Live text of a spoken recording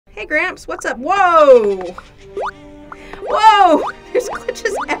Hey Gramps, what's up? Whoa! Whoa! There's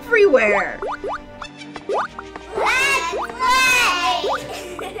glitches everywhere! Let's play!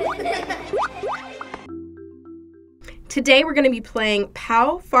 Today we're going to be playing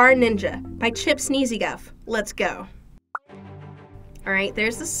Pow Far Ninja by Chip Sneezy Guff. Let's go. Alright,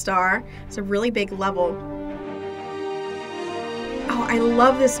 there's the star. It's a really big level. Oh, I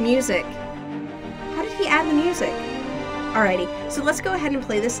love this music. How did he add the music? Alrighty, so let's go ahead and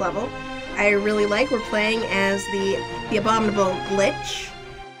play this level. I really like, we're playing as the abominable glitch.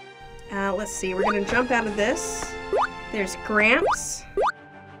 Let's see, we're gonna jump out of this. There's Gramps.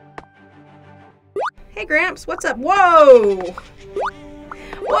 Hey Gramps, what's up? Whoa!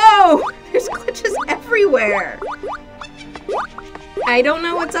 Whoa! There's glitches everywhere! I don't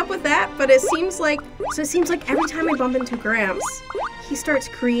know what's up with that, but it seems like every time I bump into Gramps, he starts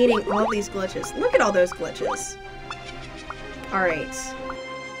creating all these glitches. Look at all those glitches. Alright.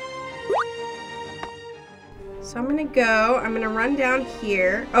 So I'm gonna run down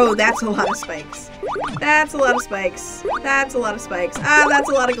here. Oh, that's a lot of spikes. That's a lot of spikes. That's a lot of spikes. Ah, that's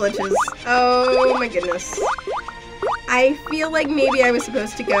a lot of glitches. Oh my goodness. I feel like maybe I was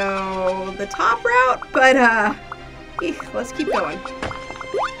supposed to go the top route, but let's keep going.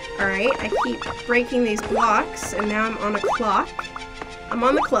 Alright, I keep breaking these blocks, and now I'm on a clock. I'm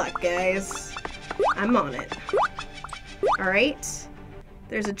on the clock, guys. I'm on it. Alright,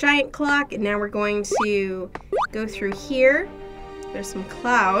 there's a giant clock, and now we're going to go through here. There's some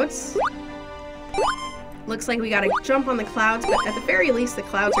clouds. Looks like we gotta jump on the clouds, but at the very least the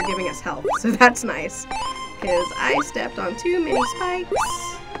clouds are giving us health, so that's nice. Because I stepped on too many spikes.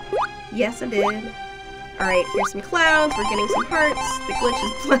 Yes, I did. Alright, here's some clouds, we're getting some hearts. The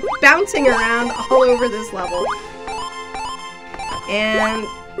glitch is bouncing around all over this level. And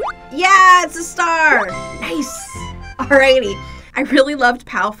yeah, it's a star! Nice! Alrighty. I really loved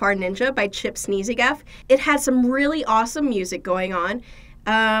Pow Far Ninja by Chip Sneezy Guff. It had some really awesome music going on.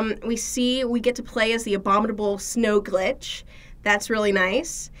 We get to play as the abominable snow glitch. That's really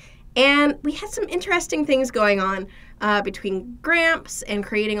nice. And we had some interesting things going on between Gramps and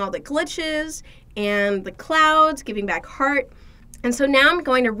creating all the glitches and the clouds giving back heart. And so now I'm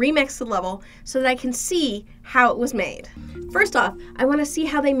going to remix the level so that I can see how it was made. First off, I want to see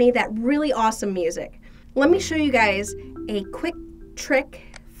how they made that really awesome music. Let me show you guys a quick trick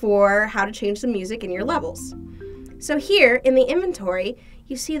for how to change the music in your levels. So here in the inventory,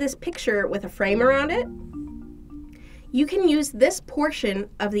 you see this picture with a frame around it. You can use this portion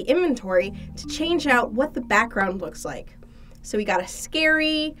of the inventory to change out what the background looks like. So we got a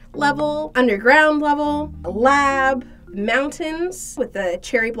scary level, underground level, a lab, mountains with the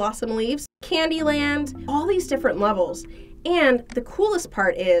cherry blossom leaves, Candyland, all these different levels. And the coolest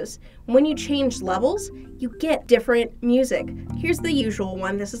part is, when you change levels, you get different music. Here's the usual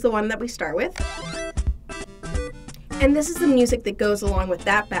one. This is the one that we start with. And this is the music that goes along with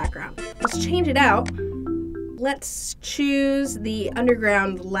that background. Let's change it out. Let's choose the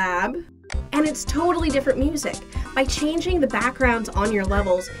underground lab. And it's totally different music. By changing the backgrounds on your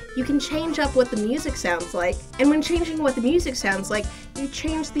levels, you can change up what the music sounds like. And when changing what the music sounds like, you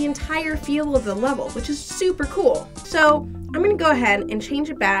change the entire feel of the level, which is super cool. So I'm gonna go ahead and change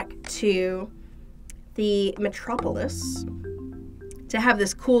it back to the Metropolis to have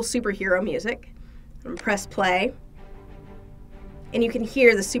this cool superhero music. I'm gonna press play. And you can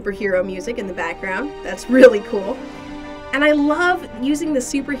hear the superhero music in the background. That's really cool. And I love using the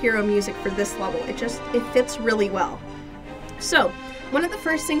superhero music for this level. It fits really well. So, one of the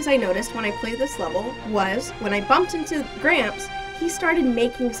first things I noticed when I played this level was when I bumped into Gramps, he started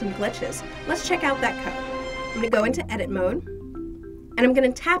making some glitches. Let's check out that code. I'm gonna go into edit mode, and I'm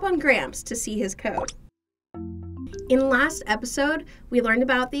gonna tap on Gramps to see his code. In last episode, we learned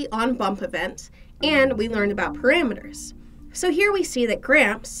about the on bump event, and we learned about parameters. So here we see that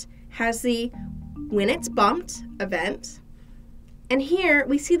Gramps has the when it's bumped event, and here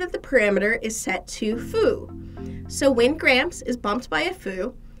we see that the parameter is set to foo. So when Gramps is bumped by a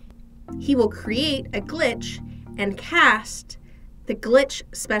foo, he will create a glitch and cast the glitch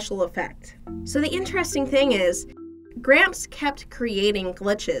special effect. So the interesting thing is, Gramps kept creating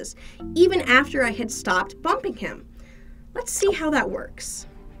glitches even after I had stopped bumping him. Let's see how that works.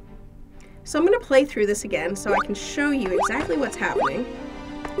 So I'm going to play through this again so I can show you exactly what's happening.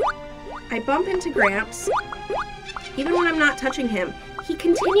 I bump into Gramps. Even when I'm not touching him, he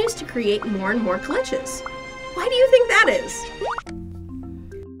continues to create more and more glitches. Why do you think that is?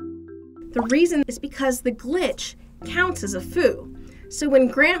 The reason is because the glitch counts as a foo. So when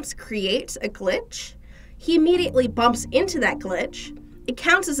Gramps creates a glitch, he immediately bumps into that glitch, it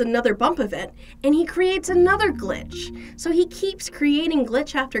counts as another bump event, and he creates another glitch. So he keeps creating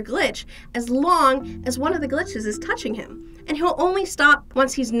glitch after glitch as long as one of the glitches is touching him. And he'll only stop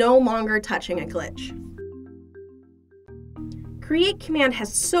once he's no longer touching a glitch. Create command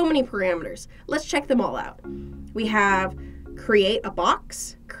has so many parameters. Let's check them all out. We have create a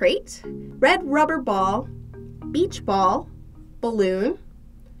box, crate, red rubber ball, beach ball, balloon,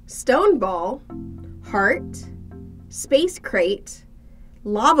 stone ball, heart, space crate,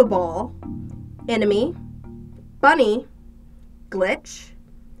 lava ball, enemy, bunny, glitch,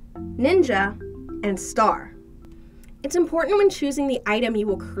 ninja, and star. It's important when choosing the item you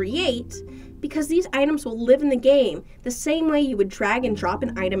will create because these items will live in the game the same way you would drag and drop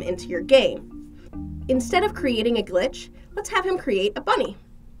an item into your game. Instead of creating a glitch, let's have him create a bunny.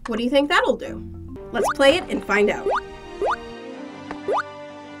 What do you think that'll do? Let's play it and find out.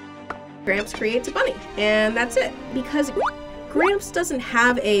 Gramps creates a bunny, and that's it. Because Gramps doesn't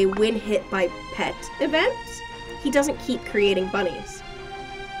have a win hit by pet event, he doesn't keep creating bunnies.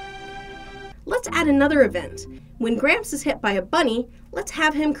 Let's add another event. When Gramps is hit by a bunny, let's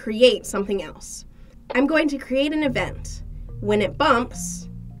have him create something else. I'm going to create an event. When it bumps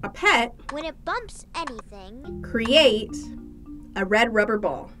a pet, when it bumps anything, create a red rubber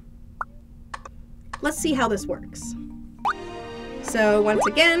ball. Let's see how this works. So once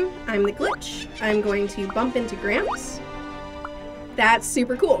again, I'm the glitch. I'm going to bump into Gramps. That's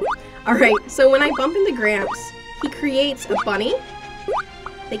super cool. All right, so when I bump into Gramps, he creates a bunny.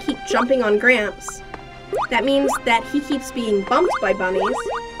 They keep jumping on Gramps. That means that he keeps being bumped by bunnies,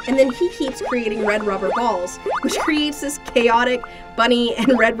 and then he keeps creating red rubber balls, which creates this chaotic bunny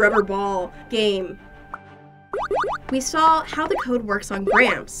and red rubber ball game. We saw how the code works on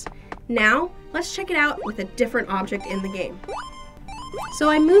Gramps. Now, let's check it out with a different object in the game. So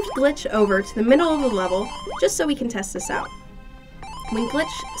I moved Glitch over to the middle of the level just so we can test this out. When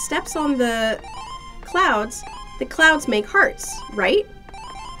Glitch steps on the clouds make hearts, right?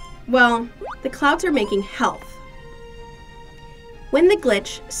 Well, the clouds are making health. When the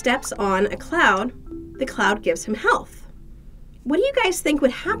glitch steps on a cloud, the cloud gives him health. What do you guys think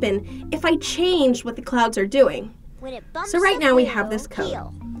would happen if I changed what the clouds are doing? when it bumps So right now we have this code.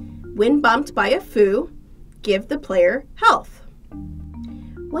 When bumped by a foo, give the player health.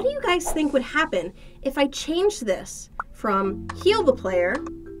 What do you guys think would happen if I changed this from heal the player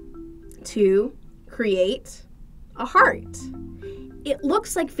to create a heart? It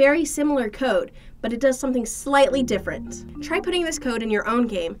looks like very similar code, but it does something slightly different. Try putting this code in your own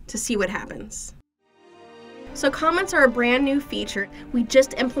game to see what happens. So comments are a brand new feature. We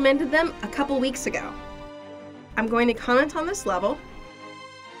just implemented them a couple weeks ago. I'm going to comment on this level.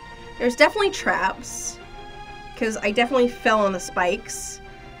 There's definitely traps, because I definitely fell on the spikes.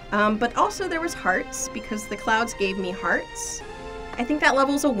 But also there was hearts, because the clouds gave me hearts. I think that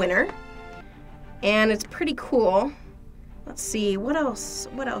level's a winner. And it's pretty cool. Let's see, what else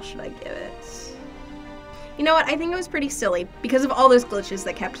should I give it? You know what, I think it was pretty silly because of all those glitches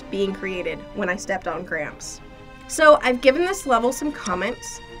that kept being created when I stepped on Gramps. So I've given this level some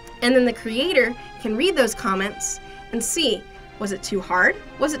comments, and then the creator can read those comments and see, was it too hard?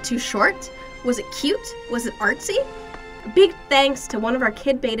 Was it too short? Was it cute? Was it artsy? A big thanks to one of our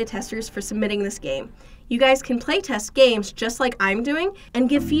kid beta testers for submitting this game. You guys can play test games just like I'm doing and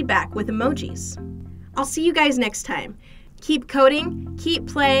give feedback with emojis. I'll see you guys next time. Keep coding, keep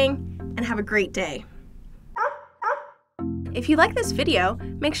playing, and have a great day. If you like this video,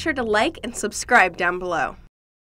 make sure to like and subscribe down below.